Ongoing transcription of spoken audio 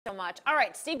So much. All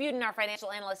right, Steve Budin, our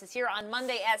financial analyst, is here on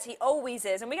Monday, as he always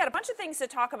is, and we got a bunch of things to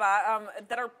talk about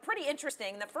that are pretty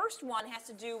interesting. The first one has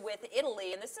to do with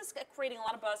Italy, and this is creating a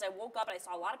lot of buzz. I woke up and I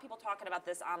saw a lot of people talking about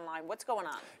this online. What's going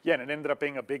on? Yeah, and it ended up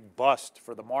being a big bust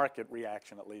for the market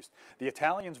reaction, at least. The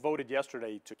Italians voted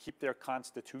yesterday to keep their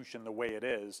constitution the way it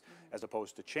is, as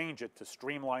opposed to change it to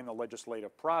streamline the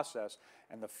legislative process,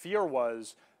 and the fear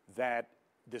was that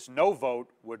this no vote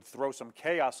would throw some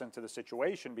chaos into the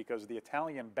situation because the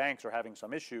Italian banks are having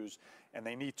some issues and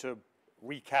they need to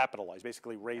recapitalize,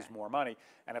 basically raise more money.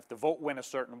 And if the vote went a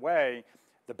certain way,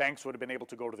 the banks would have been able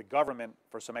to go to the government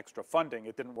for some extra funding.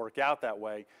 It didn't work out that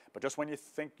way. But just when you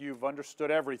think you've understood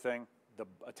everything, the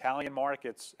Italian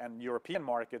markets and European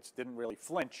markets didn't really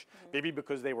flinch, maybe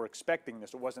because they were expecting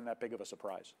this. It wasn't that big of a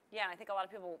surprise. Yeah, I think a lot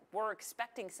of people were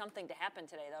expecting something to happen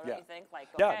today, though, don't you think? Like,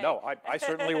 okay. Yeah, no, I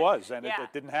certainly was, and it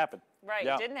didn't happen. Right,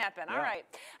 it didn't happen. All right.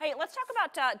 Hey, let's talk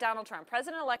about Donald Trump.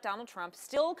 President-elect Donald Trump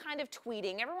still kind of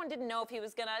tweeting. Everyone didn't know if he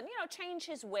was going to, change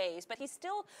his ways, but he's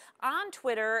still on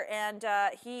Twitter, and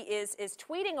he is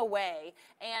tweeting away.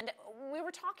 And we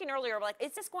were talking earlier, like,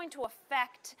 is this going to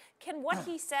affect, can what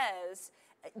he says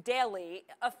daily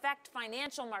affect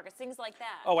financial markets, things like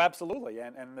that? Oh, absolutely.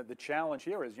 And the challenge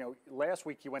here is, last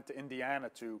week he went to Indiana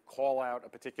to call out a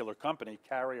particular company,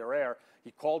 Carrier Air.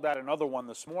 He called out another one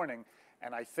this morning.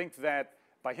 And I think that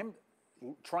by him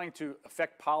trying to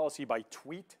affect policy by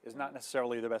tweet is not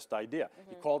necessarily the best idea.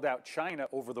 He called out China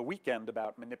over the weekend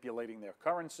about manipulating their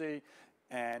currency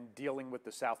and dealing with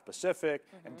the South Pacific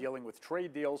and dealing with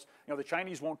trade deals. The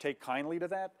Chinese won't take kindly to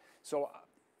that. So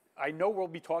I know we'll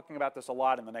be talking about this a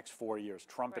lot in the next 4 years,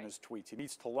 Trump and his tweets. He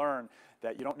needs to learn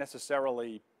that you don't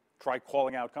necessarily try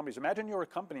calling out companies. Imagine you're a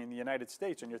company in the United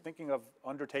States and you're thinking of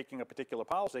undertaking a particular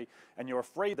policy and you're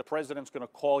afraid the president's going to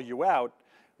call you out,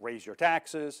 raise your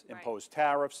taxes, impose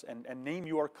tariffs, and name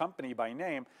your company by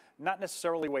name. Not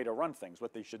necessarily a way to run things.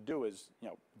 What they should do is,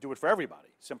 do it for everybody.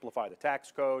 Simplify the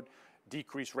tax code,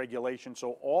 decrease regulation,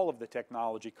 so all of the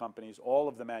technology companies, all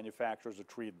of the manufacturers are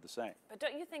treated the same. But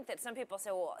don't you think that some people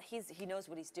say, well, he knows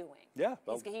what he's doing? Yeah.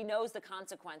 He knows the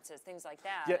consequences, things like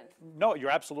that. Yeah, no, you're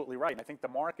absolutely right. And I think the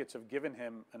markets have given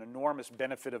him an enormous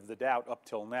benefit of the doubt up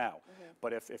till now.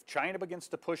 But if China begins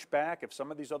to push back, if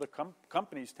some of these other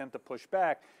companies tend to push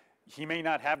back, he may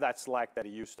not have that slack that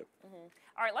he used to.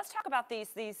 All right, let's talk about these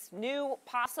new,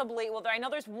 possibly, well, I know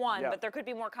there's one, but there could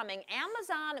be more coming.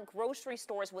 Amazon grocery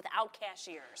stores without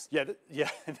cashiers. Yeah,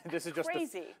 this is just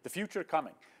crazy. The future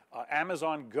coming.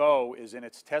 Amazon Go is in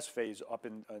its test phase up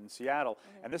in Seattle,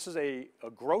 and this is a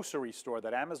grocery store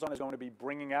that Amazon is going to be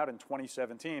bringing out in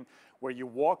 2017, where you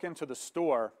walk into the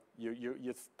store,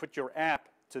 you put your app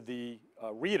to the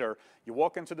reader, you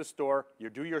walk into the store, you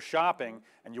do your shopping,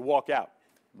 and you walk out.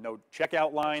 No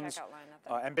checkout lines,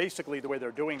 and basically the way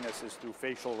they're doing this is through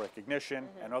facial recognition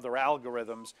and other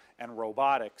algorithms and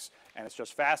robotics, and it's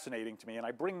just fascinating to me. And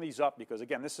I bring these up because,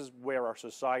 again, this is where our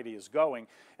society is going,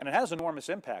 and it has enormous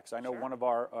impacts. I know one of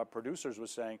our producers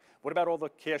was saying, what about all the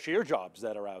cashier jobs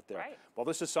that are out there? Well,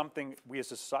 this is something we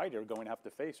as a society are going to have to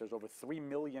face. There's over 3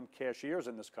 million cashiers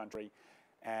in this country,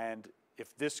 and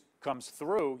if this comes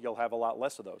through, you'll have a lot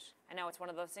less of those. I know, it's one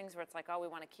of those things where it's like, oh, we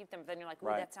want to keep them. But then you're like, oh,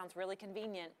 that sounds really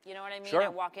convenient. You know what I mean? I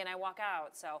walk in, I walk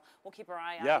out. So we'll keep our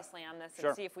eye, obviously, on this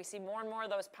and see if we see more and more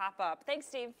of those pop up. Thanks,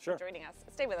 Steve, for joining us.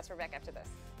 Stay with us. We're back after this.